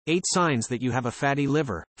8 signs that you have a fatty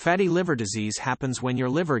liver. Fatty liver disease happens when your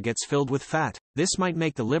liver gets filled with fat. This might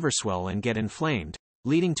make the liver swell and get inflamed,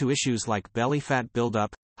 leading to issues like belly fat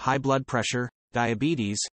buildup, high blood pressure,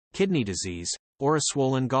 diabetes, kidney disease, or a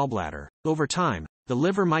swollen gallbladder. Over time, the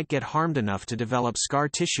liver might get harmed enough to develop scar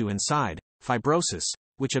tissue inside, fibrosis,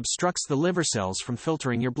 which obstructs the liver cells from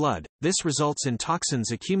filtering your blood. This results in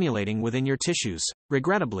toxins accumulating within your tissues.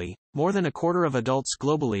 Regrettably, more than a quarter of adults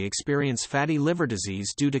globally experience fatty liver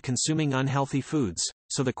disease due to consuming unhealthy foods.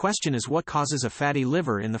 So the question is, what causes a fatty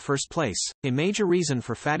liver in the first place? A major reason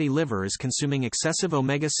for fatty liver is consuming excessive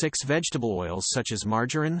omega-6 vegetable oils such as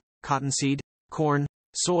margarine, cottonseed, corn,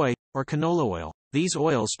 soy, or canola oil. These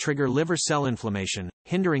oils trigger liver cell inflammation,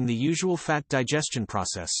 hindering the usual fat digestion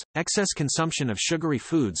process. Excess consumption of sugary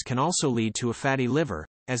foods can also lead to a fatty liver,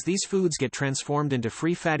 as these foods get transformed into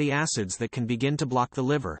free fatty acids that can begin to block the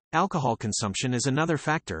liver. Alcohol consumption is another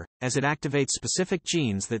factor, as it activates specific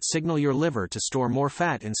genes that signal your liver to store more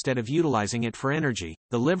fat instead of utilizing it for energy.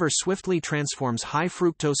 The liver swiftly transforms high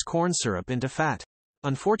fructose corn syrup into fat.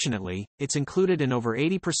 Unfortunately, it's included in over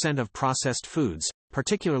 80% of processed foods,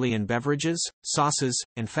 particularly in beverages, sauces,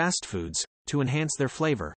 and fast foods, to enhance their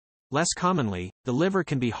flavor. Less commonly, the liver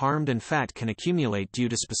can be harmed and fat can accumulate due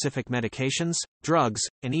to specific medications, drugs,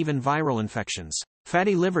 and even viral infections.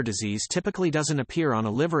 Fatty liver disease typically doesn't appear on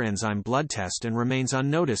a liver enzyme blood test and remains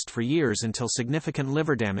unnoticed for years until significant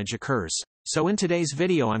liver damage occurs. So in today's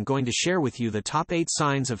video I'm going to share with you the top 8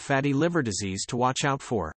 signs of fatty liver disease to watch out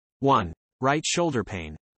for. 1. Right shoulder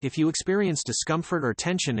pain. If you experience discomfort or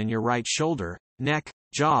tension in your right shoulder, neck,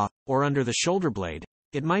 jaw, or under the shoulder blade,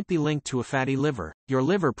 it might be linked to a fatty liver. Your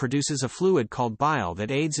liver produces a fluid called bile that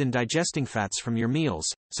aids in digesting fats from your meals,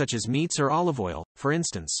 such as meats or olive oil, for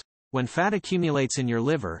instance. When fat accumulates in your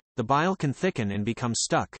liver, the bile can thicken and become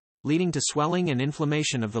stuck, leading to swelling and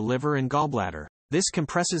inflammation of the liver and gallbladder. This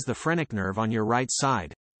compresses the phrenic nerve on your right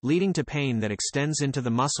side, leading to pain that extends into the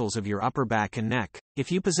muscles of your upper back and neck.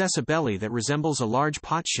 If you possess a belly that resembles a large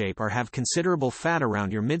pot shape or have considerable fat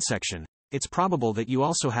around your midsection, it's probable that you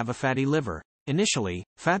also have a fatty liver. Initially,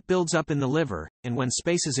 fat builds up in the liver, and when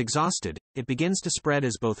space is exhausted, it begins to spread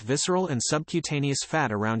as both visceral and subcutaneous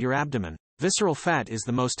fat around your abdomen. Visceral fat is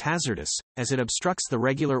the most hazardous, as it obstructs the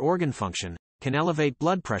regular organ function, can elevate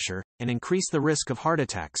blood pressure, and increase the risk of heart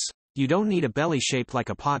attacks. You don't need a belly shaped like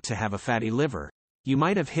a pot to have a fatty liver. You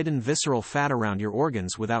might have hidden visceral fat around your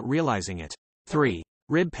organs without realizing it. 3.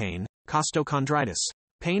 Rib pain, costochondritis.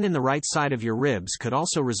 Pain in the right side of your ribs could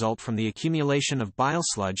also result from the accumulation of bile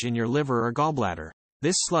sludge in your liver or gallbladder.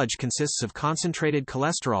 This sludge consists of concentrated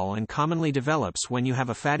cholesterol and commonly develops when you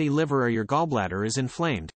have a fatty liver or your gallbladder is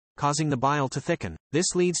inflamed, causing the bile to thicken.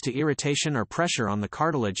 This leads to irritation or pressure on the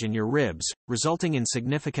cartilage in your ribs, resulting in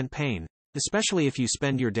significant pain, especially if you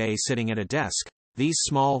spend your day sitting at a desk. These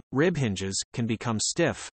small, rib hinges can become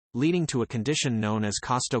stiff, leading to a condition known as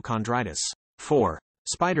costochondritis. 4.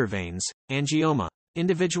 Spider veins, angioma.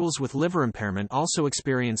 Individuals with liver impairment also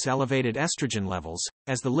experience elevated estrogen levels,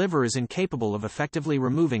 as the liver is incapable of effectively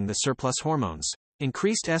removing the surplus hormones.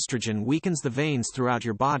 Increased estrogen weakens the veins throughout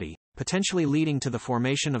your body, potentially leading to the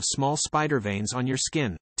formation of small spider veins on your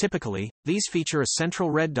skin. Typically, these feature a central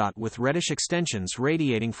red dot with reddish extensions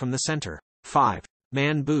radiating from the center. 5.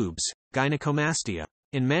 Man boobs, gynecomastia.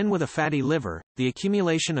 In men with a fatty liver, the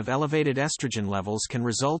accumulation of elevated estrogen levels can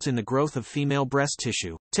result in the growth of female breast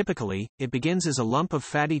tissue. Typically, it begins as a lump of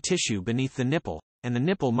fatty tissue beneath the nipple, and the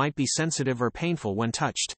nipple might be sensitive or painful when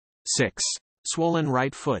touched. 6. Swollen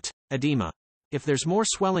right foot, edema. If there's more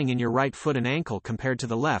swelling in your right foot and ankle compared to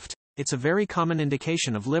the left, it's a very common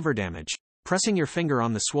indication of liver damage. Pressing your finger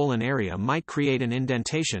on the swollen area might create an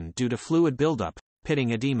indentation due to fluid buildup,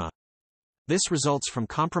 pitting edema. This results from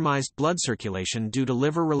compromised blood circulation due to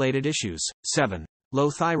liver-related issues. 7. Low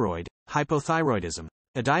thyroid, hypothyroidism.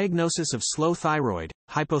 A diagnosis of slow thyroid,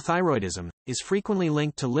 hypothyroidism, is frequently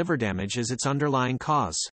linked to liver damage as its underlying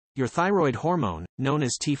cause. Your thyroid hormone, known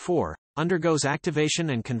as T4, undergoes activation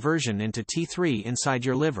and conversion into T3 inside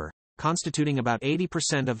your liver, constituting about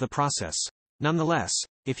 80% of the process. Nonetheless,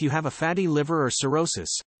 if you have a fatty liver or cirrhosis,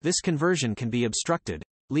 this conversion can be obstructed,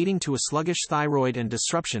 leading to a sluggish thyroid and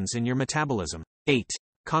disruptions in your metabolism. 8.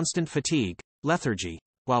 Constant fatigue, lethargy.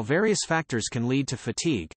 While various factors can lead to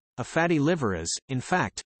fatigue, a fatty liver is, in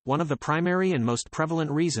fact, one of the primary and most prevalent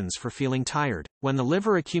reasons for feeling tired. When the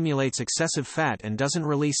liver accumulates excessive fat and doesn't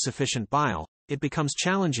release sufficient bile, it becomes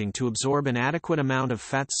challenging to absorb an adequate amount of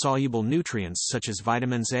fat-soluble nutrients such as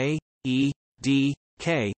vitamins A, E, D,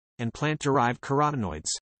 K, and plant-derived carotenoids.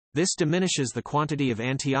 This diminishes the quantity of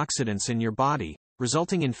antioxidants in your body,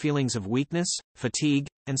 resulting in feelings of weakness, fatigue,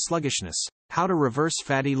 and sluggishness. How to reverse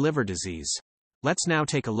fatty liver disease. Let's now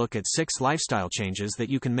take a look at 6 lifestyle changes that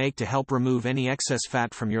you can make to help remove any excess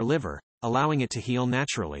fat from your liver, allowing it to heal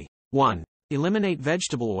naturally. 1. Eliminate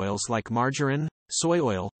vegetable oils like margarine, soy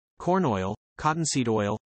oil, corn oil, cottonseed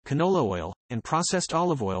oil, canola oil, and processed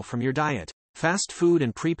olive oil from your diet. Fast food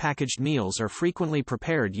and prepackaged meals are frequently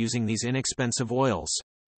prepared using these inexpensive oils.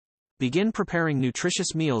 Begin preparing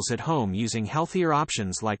nutritious meals at home using healthier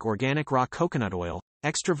options like organic raw coconut oil,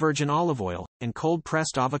 extra virgin olive oil, and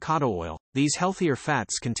cold-pressed avocado oil. These healthier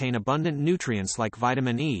fats contain abundant nutrients like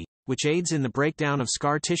vitamin E, which aids in the breakdown of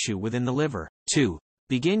scar tissue within the liver. 2.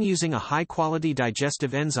 Begin using a high-quality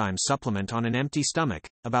digestive enzyme supplement on an empty stomach,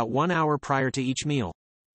 about 1 hour prior to each meal.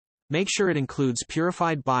 Make sure it includes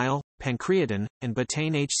purified bile, pancreatin, and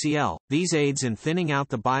betaine HCl. These aids in thinning out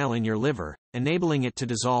the bile in your liver, enabling it to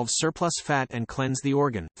dissolve surplus fat and cleanse the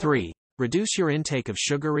organ. 3. Reduce your intake of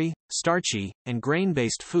sugary, starchy, and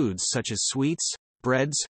grain-based foods such as sweets,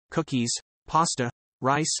 breads, cookies, pasta,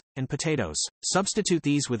 rice, and potatoes. Substitute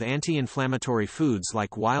these with anti-inflammatory foods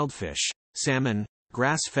like wild fish, salmon,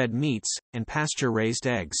 grass-fed meats, and pasture-raised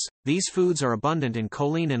eggs. These foods are abundant in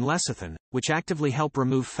choline and lecithin, which actively help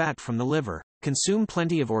remove fat from the liver. Consume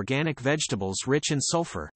plenty of organic vegetables rich in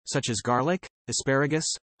sulfur, such as garlic, asparagus,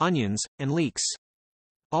 onions, and leeks.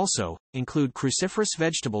 Also, include cruciferous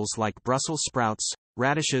vegetables like Brussels sprouts,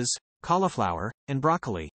 radishes, cauliflower, and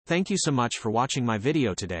broccoli. Thank you so much for watching my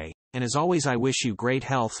video today, and as always I wish you great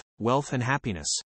health, wealth and happiness.